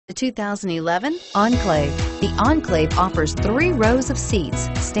The 2011 Enclave. The Enclave offers 3 rows of seats,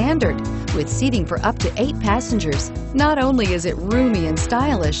 standard, with seating for up to 8 passengers. Not only is it roomy and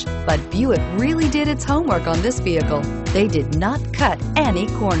stylish, but Buick really did its homework on this vehicle. They did not cut any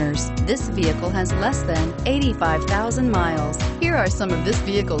corners. This vehicle has less than 85,000 miles. Here are some of this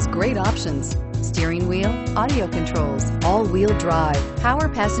vehicle's great options: steering wheel audio controls, all-wheel drive, power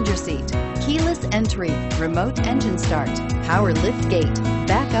passenger seat, keyless entry, remote engine start, power lift gate,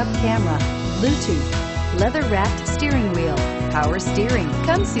 backup camera, Bluetooth, leather-wrapped steering wheel, power steering.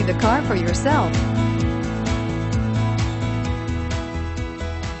 Come see the car for yourself.